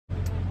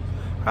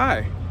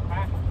Hi.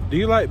 Do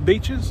you like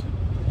beaches?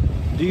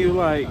 Do you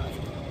like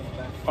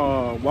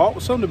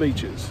walks on the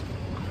beaches?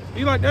 Do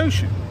you like the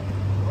ocean?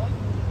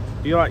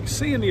 Do you like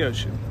seeing the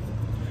ocean?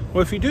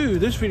 Well, if you do,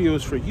 this video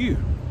is for you.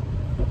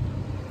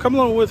 Come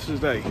along with us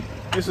today.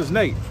 This is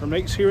Nate from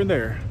Nate's Here and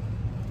There.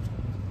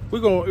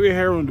 We're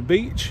here on the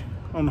beach,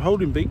 on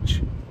Holden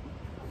Beach.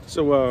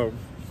 So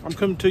I'm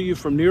coming to you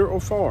from near or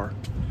far.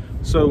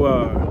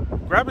 So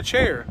grab a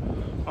chair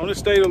on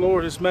this day the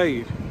Lord has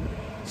made.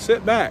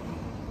 Sit back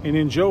and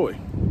enjoy.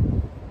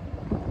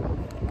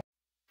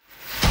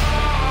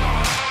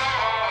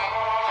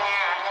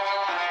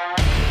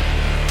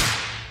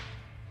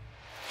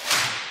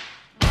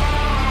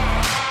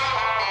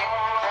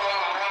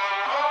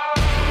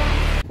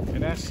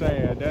 And that's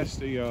sad. That's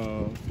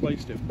the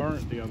place that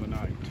burnt the other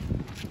night.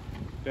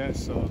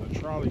 That's the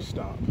trolley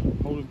stop,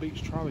 Holden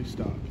Beach trolley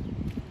stop.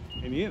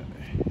 And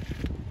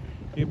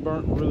it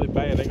burnt really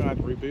bad. They're gonna have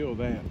to rebuild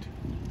that.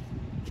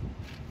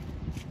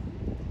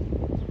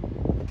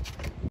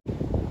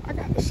 I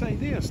got to say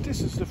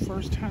this is the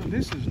first time.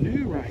 This is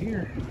new right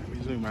here. Let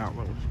me zoom out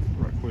right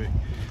quick.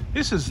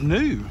 This is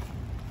new.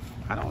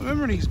 I don't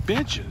remember these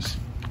benches.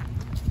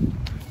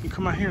 You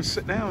come out here and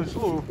sit down. There's a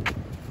little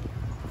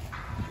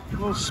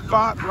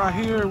spot right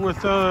here with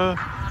the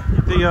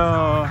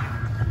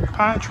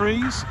pine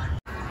trees.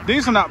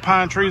 These are not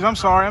pine trees. I'm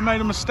sorry, I made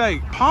a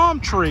mistake.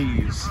 Palm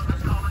trees.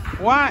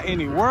 Why in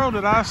the world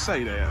did I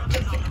say that?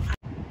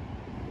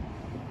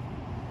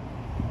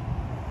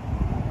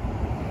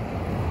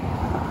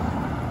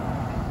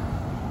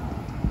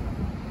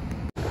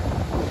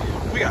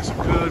 We got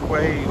some good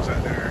waves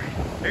out there.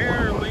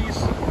 They're at least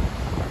 2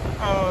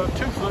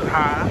 foot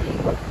high,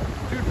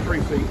 2 to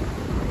 3 feet.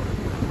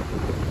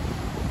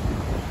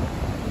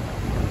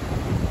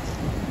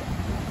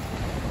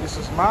 This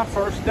is my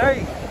first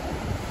day.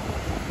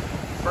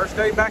 First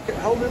day back at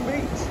Holden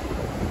Beach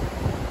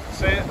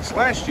since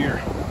last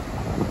year. I'm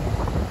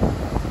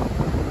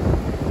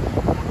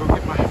gonna go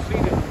get my feet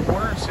in the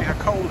water and see how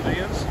cold it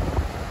is.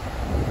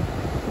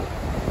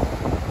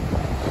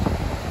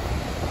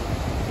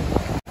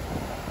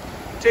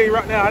 Tell you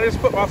right now, I just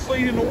put my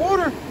feet in the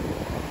water.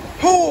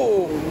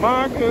 Oh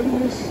my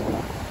goodness.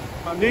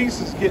 My niece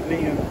is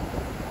getting in.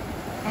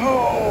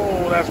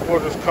 Oh, that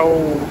water's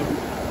cold.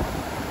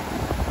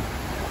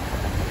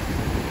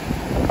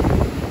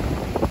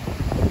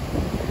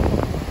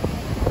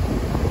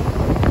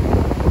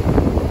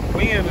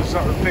 Wind is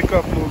starting to pick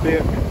up a little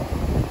bit.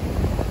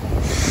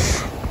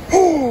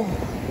 Oh,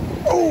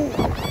 oh.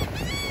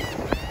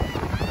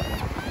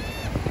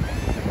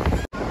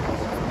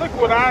 Look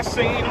what I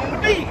seen on the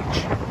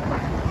beach.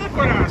 Look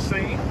what I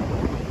seen.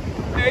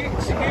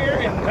 Nate's Here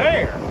and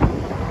There.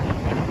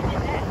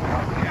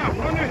 Yeah, I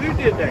wonder who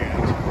did that.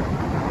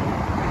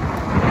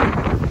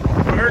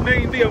 Will her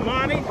name be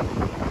Amani?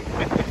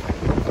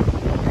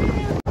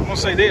 I'm gonna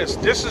say this.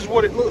 This is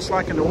what it looks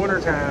like in the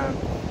wintertime.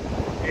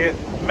 It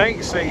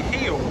makes a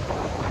hill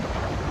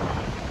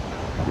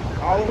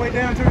all the way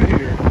down through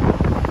here.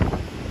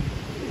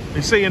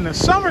 You see, in the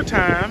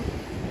summertime,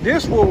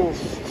 this will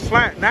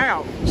flatten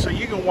out so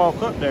you can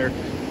walk up there,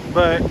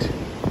 but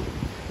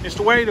it's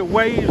the way the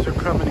waves are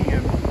coming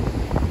in.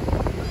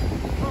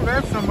 Oh,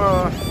 there's some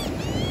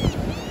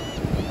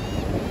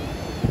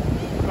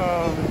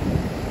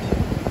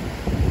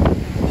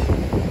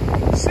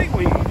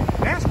seaweed.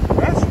 That's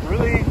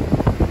really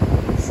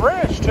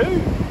fresh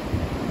too.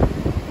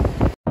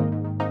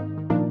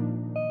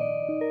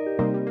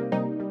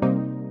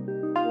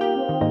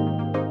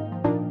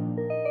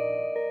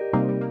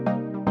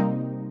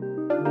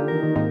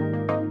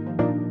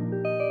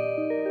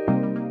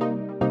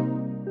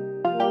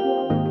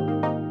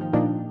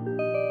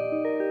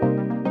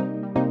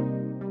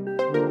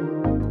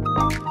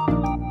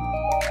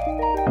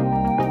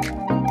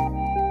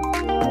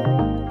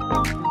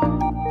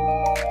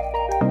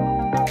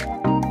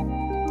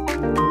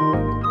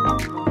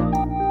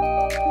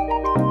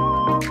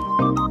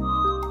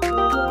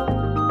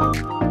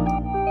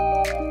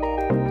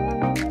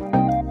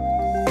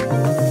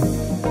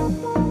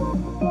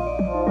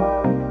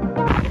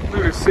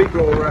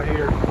 Seagull right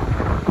here.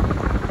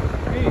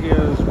 He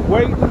is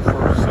waiting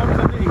for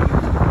something to eat.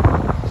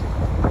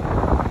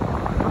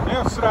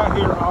 They'll sit out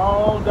here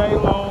all day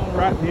long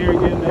right near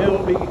you, and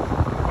they'll be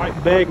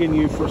like begging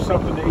you for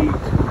something to eat.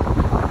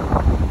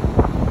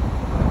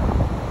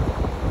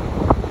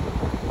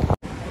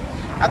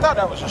 I thought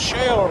that was a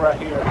shell right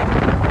here.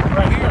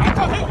 Right here. I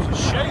thought that was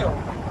a shell.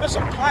 That's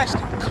a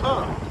plastic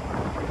cup.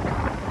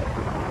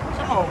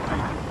 Come on,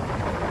 people.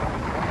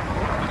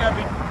 You gotta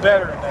be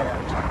better than that.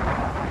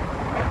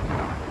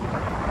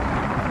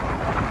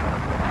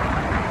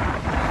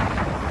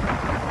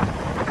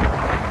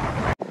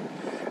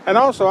 And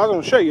also, I was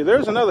going to show you,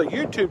 there's another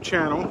YouTube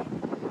channel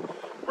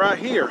right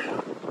here,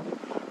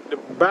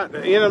 about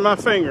the end of my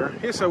finger.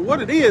 So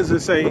what it is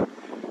a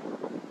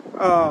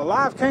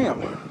live cam.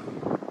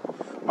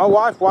 My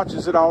wife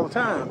watches it all the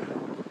time.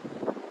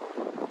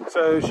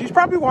 So she's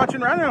probably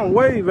watching right now and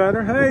wave at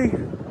her, hey.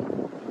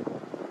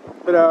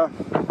 But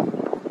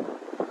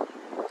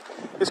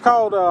it's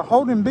called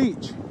Holden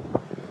Beach.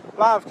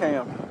 live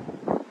cam.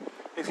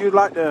 If you'd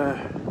like to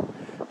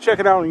check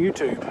it out on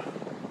YouTube.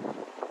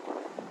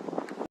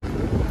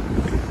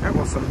 That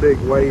was some big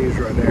waves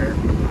right there.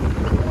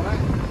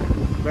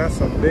 That's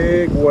some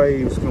big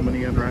waves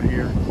coming in right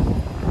here.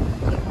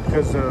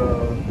 Because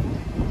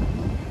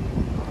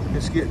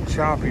it's getting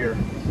choppier.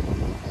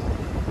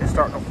 It's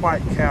starting to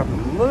white cap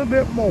a little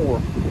bit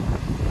more.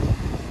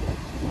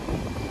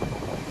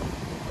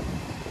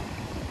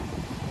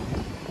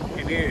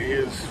 And it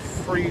is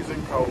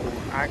freezing cold.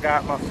 I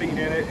got my feet in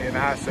it and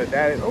I said,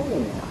 Daddy, oh,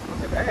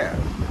 look at that.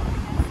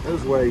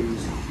 Those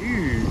waves,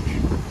 huge.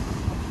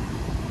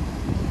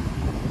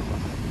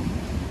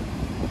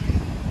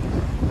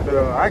 But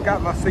I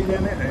got my feet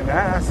in it and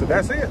I said,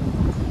 that's it.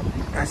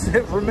 That's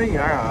it for me.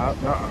 I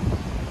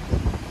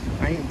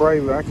ain't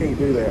brave, I can't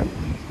do that.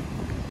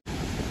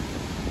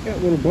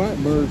 Got little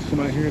blackbirds come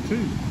out here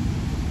too.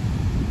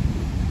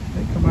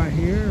 They come out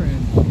here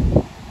and,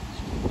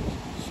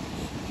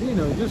 you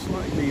know, just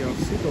like the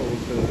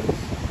seagulls does.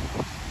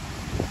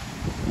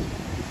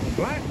 The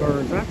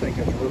blackbirds, I think,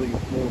 is really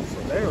more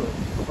for their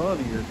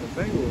funnier because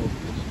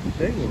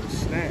they will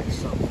snatch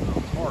something in a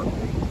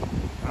heartbeat.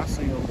 I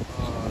see them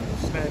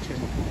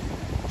snatching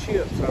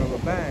chips out of a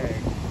bag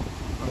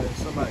in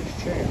somebody's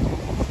chair.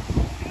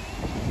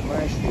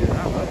 Last year, I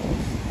thought it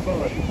was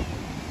funny.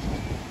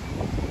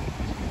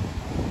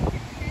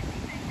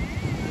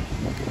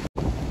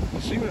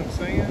 See what I'm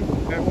saying?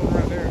 That one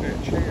right there in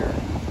that chair.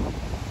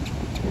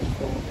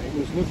 He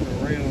was looking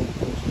around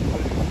for some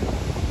food.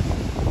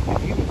 And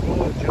he was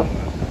going to jump.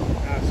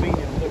 I seen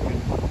him looking.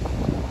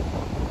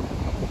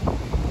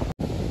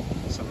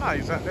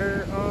 Somebody's out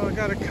there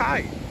got a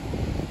kite.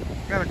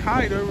 Got a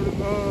kite over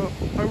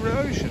the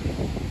ocean.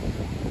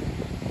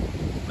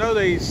 No,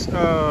 these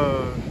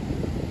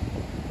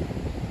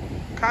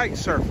kite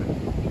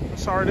surfing.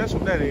 Sorry, that's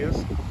what that is.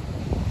 It's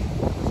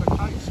a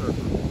kite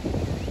surfer.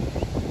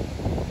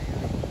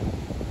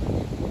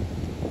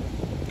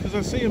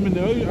 I see him in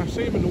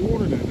the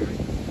water down there.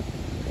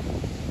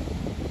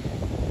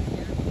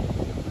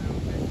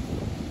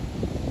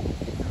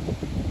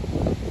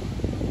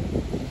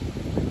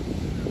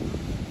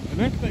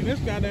 And I think this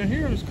guy down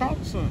here has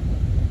caught something.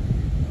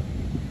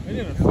 They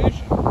didn't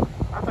fish him.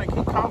 I think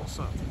he caught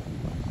something.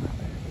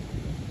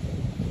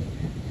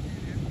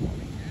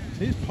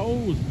 His pole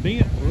was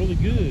bent really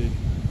good.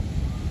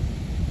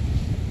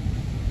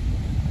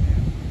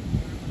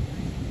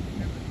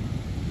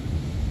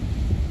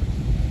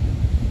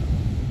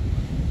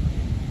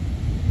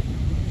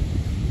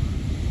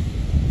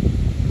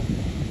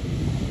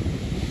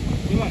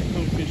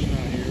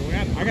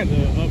 I got to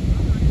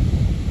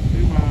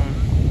do my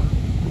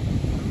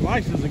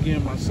license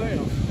again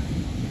myself.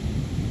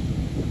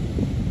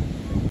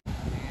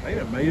 They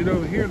done made it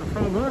over here in the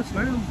front of us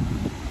now.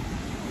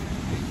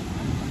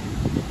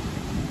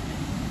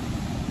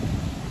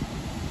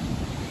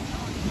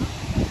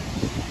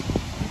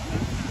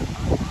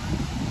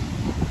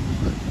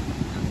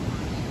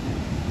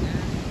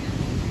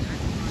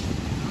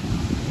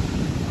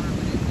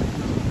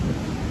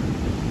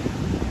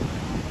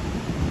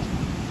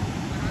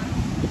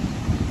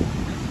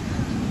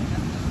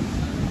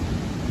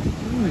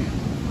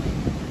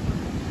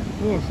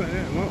 What's that?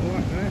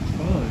 That's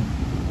fun.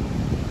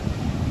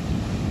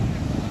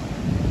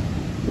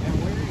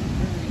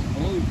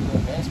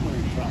 That's where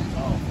he dropped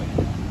off.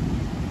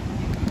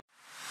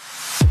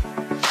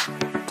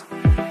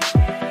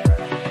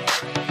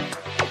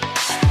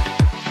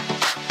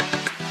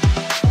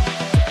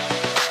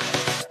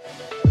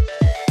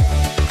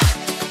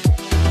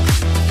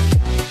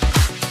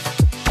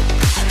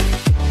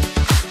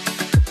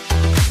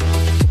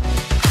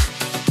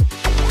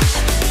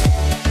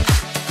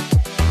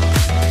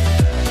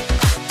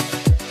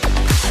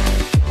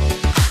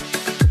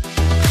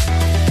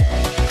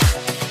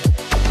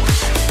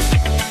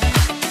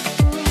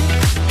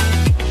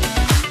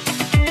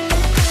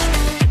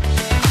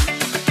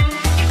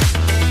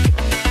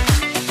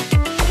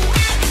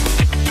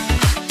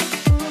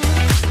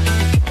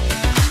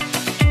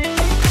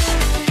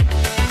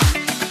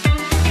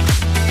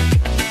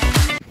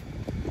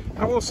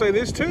 I will say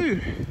this too.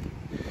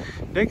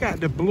 They got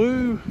the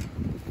blue.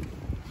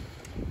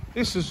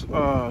 This is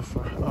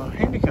for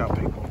handicapped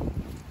people.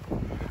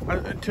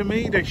 To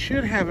me, they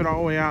should have it all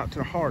the way out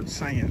to hard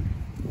sand.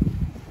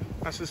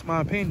 That's just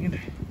my opinion.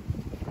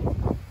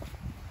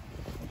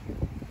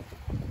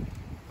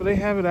 But they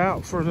have it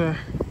out for the,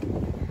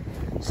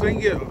 so they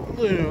can get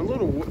a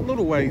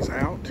little ways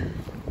out.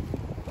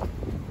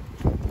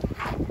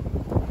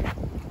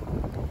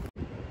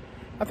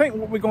 I think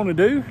what we're going to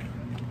do,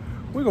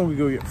 we're going to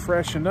go get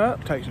freshened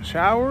up, take some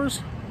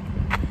showers,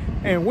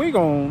 and we're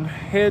going to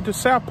head to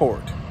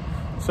Southport.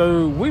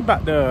 So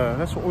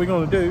that's what we're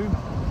going to do.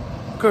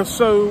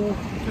 So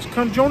just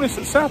come join us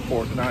at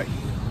Southport tonight.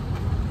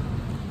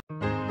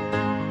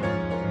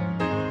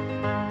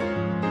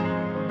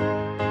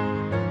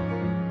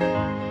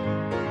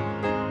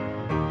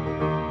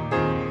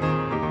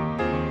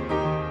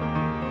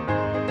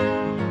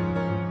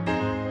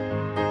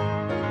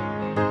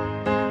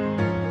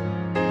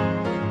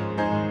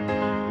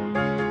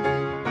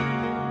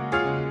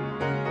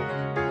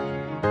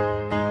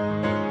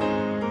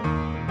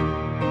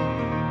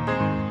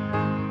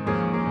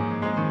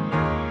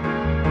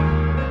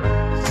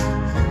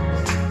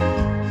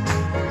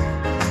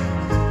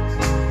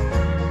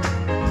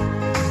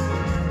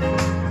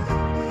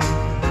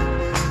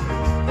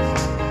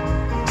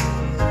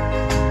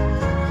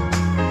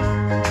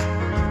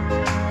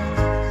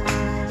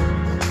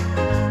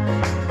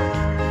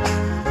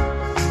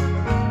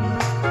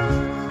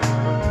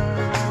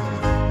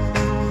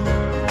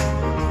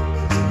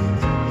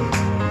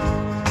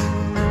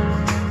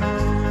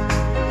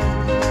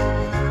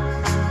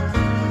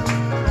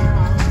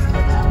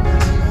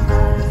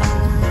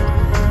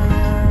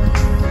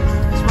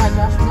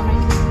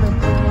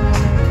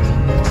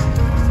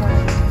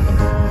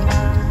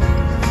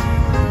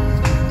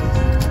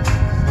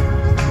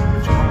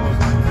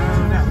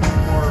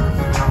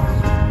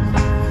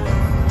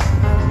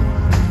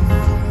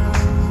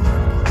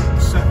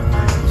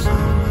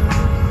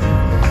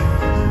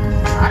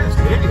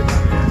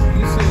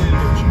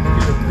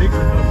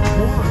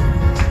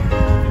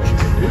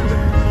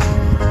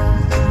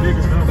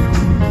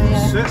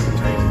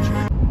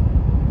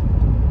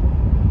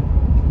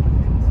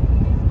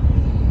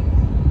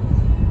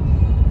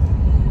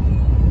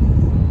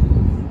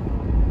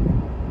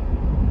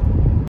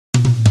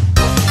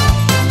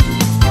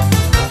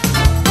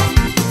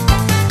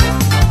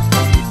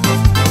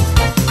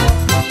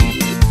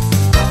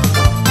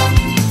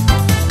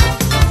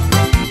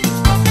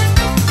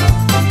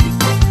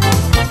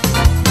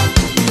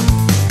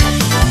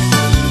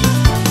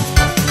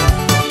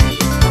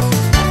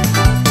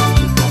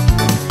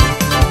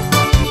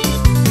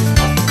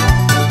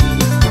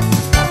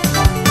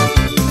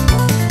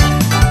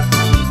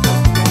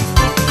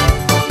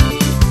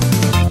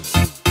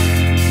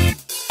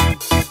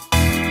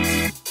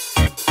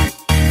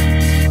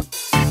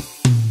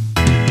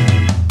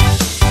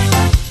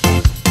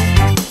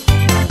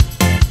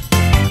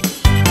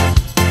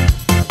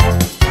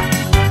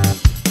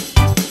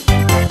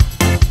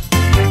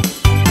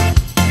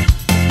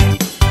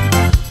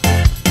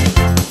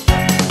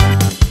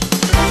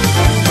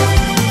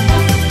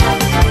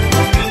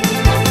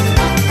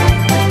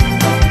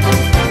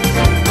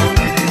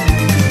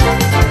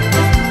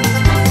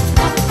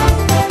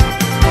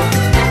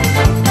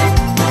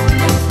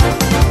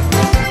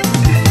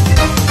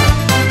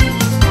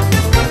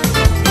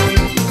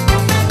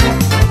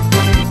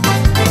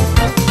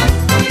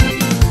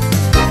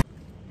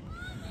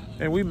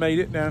 made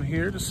it down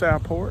here to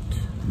Southport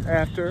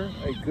after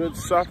a good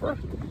supper.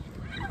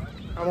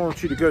 I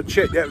want you to go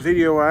check that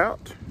video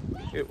out.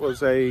 It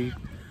was a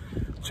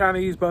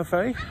Chinese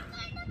buffet.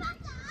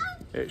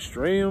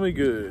 Extremely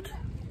good.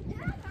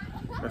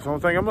 That's the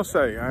only thing I'm gonna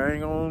say. I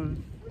ain't gonna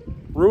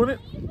ruin it.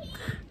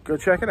 Go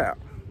check it out.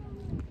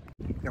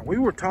 Now, we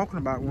were talking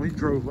about when we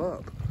drove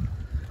up,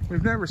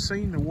 we've never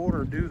seen the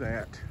water do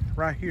that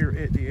right here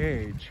at the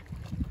edge.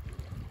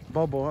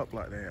 Bubble up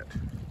like that.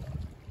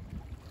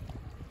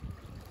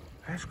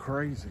 That's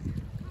crazy.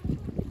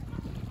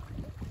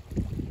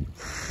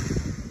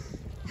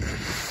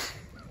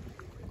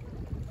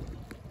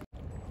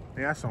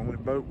 Yeah, that's the only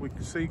boat we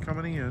can see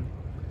coming in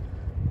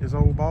is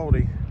Old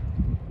Baldy.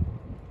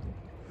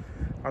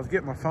 I was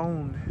getting my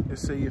phone to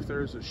see if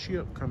there's a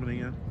ship coming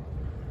in.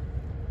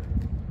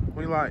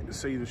 We like to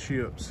see the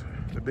ships,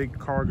 the big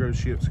cargo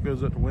ships that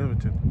goes up to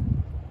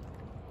Wilmington.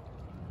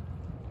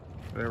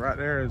 There, right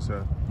there is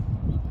a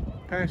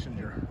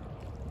passenger.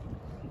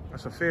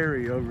 That's a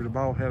ferry over to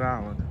Bald Head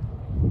Island.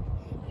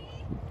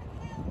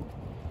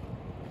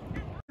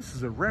 This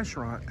is a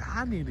restaurant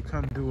I need to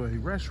come do a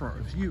restaurant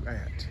review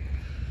at.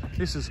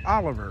 This is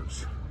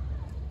Oliver's.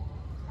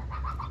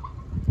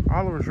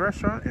 Oliver's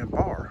Restaurant and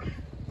Bar.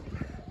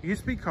 It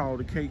used to be called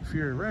the Cape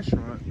Fury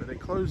Restaurant, but they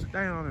closed it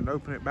down and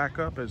opened it back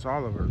up as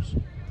Oliver's.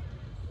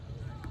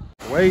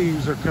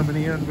 Waves are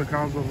coming in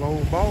because of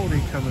Old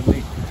Baldy coming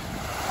in.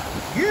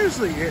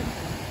 Usually it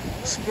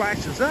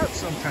splashes up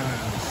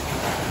sometimes.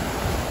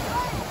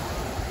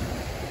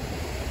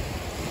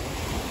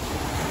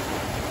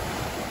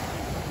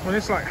 When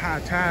it's like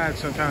high tide,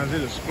 sometimes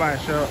it'll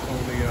splash up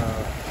on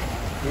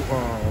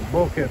the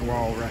bulkhead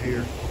wall right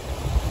here.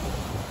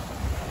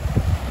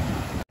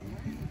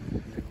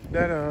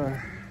 That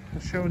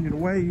showing you the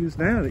waves.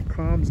 Now it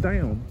calms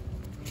down.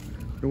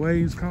 The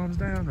waves calms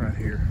down right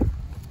here.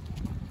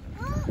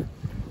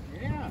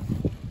 Yeah.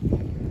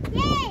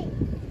 You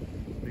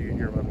can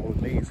hear my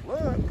little knees.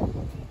 Look.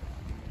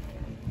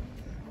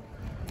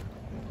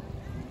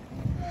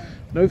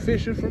 No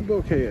fishing from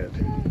Bulkhead.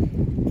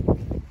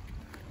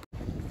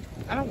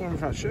 I don't remember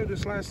if I showed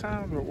this last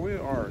time, but we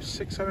are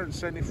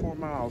 674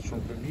 miles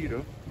from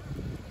Bermuda.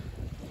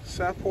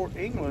 Southport,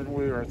 England,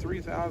 we are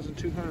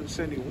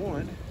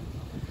 3,271.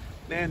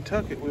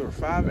 Nantucket, we were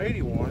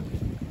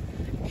 581.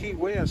 Key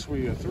West,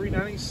 we are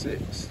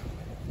 396.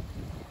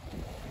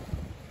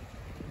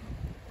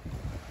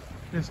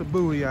 There's a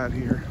buoy out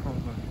here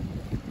on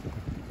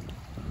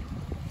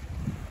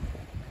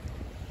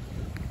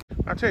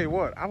the... I tell you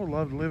what, I would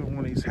love to live in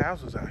one of these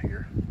houses out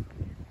here.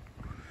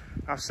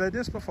 I've said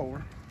this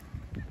before.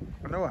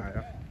 I know I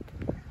have.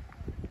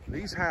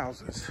 These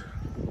houses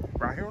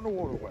right here on the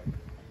waterway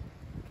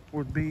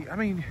would be, I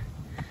mean,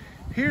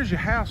 here's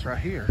your house right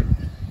here.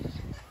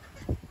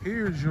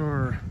 Here's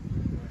your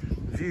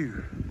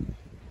view.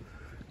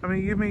 I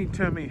mean, you mean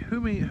tell me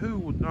who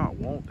would not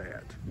want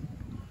that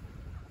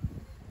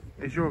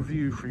as your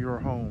view for your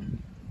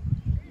home?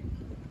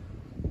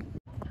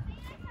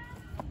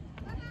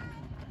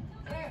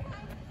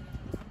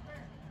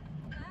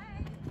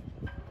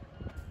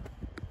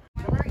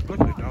 Look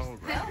at the dog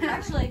right here.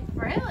 Actually,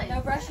 really?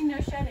 No brushing, no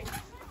shedding.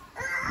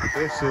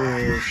 This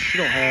is, she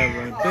don't have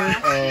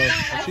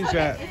anything. She's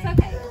got, It's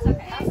okay, it's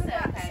okay.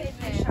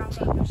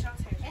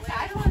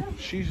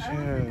 she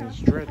has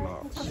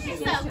dreadlocks.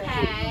 It's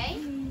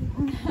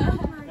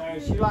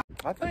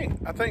okay.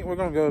 I think we're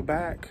gonna go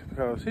back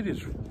because it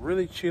is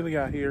really chilly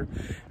out here.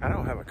 I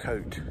don't have a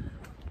coat.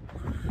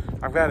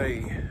 I've got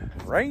a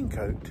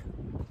raincoat,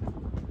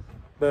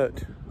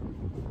 but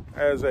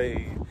as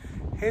a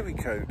heavy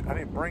coat, I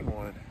didn't bring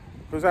one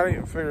because I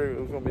didn't figure it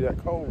was gonna be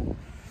that cold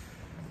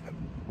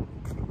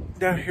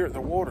down here at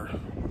the water.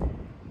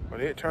 But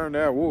it turned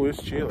out, whoa,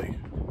 it's chilly.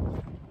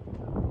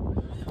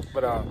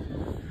 But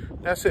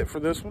that's it for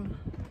this one.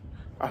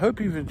 I hope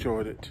you've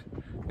enjoyed it.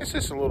 It's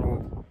just a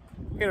little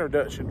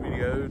introduction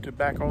video to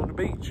back on the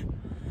beach.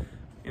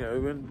 You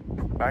know, been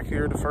back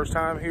here the first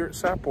time here at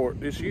Southport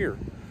this year.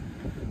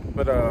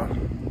 But I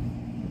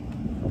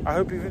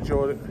hope you've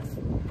enjoyed it.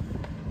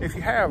 If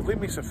you have, leave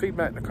me some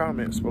feedback in the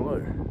comments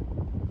below.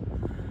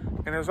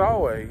 And as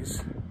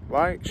always,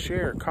 like,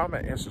 share,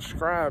 comment, and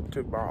subscribe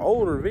to my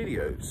older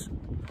videos.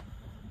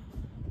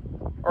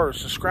 Or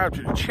subscribe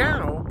to the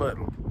channel, but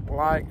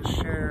like,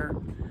 share,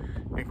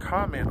 and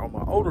comment on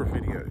my older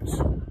videos.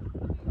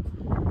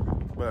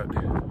 But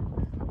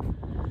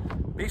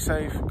be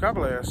safe, God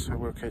bless, and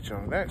we'll catch you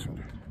on the next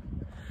one.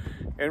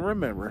 And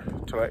remember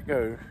to let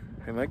go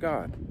and let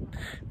God.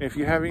 And if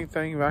you have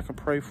anything I can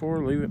pray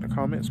for, leave it in the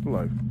comments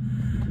below.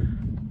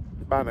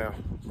 Bye now.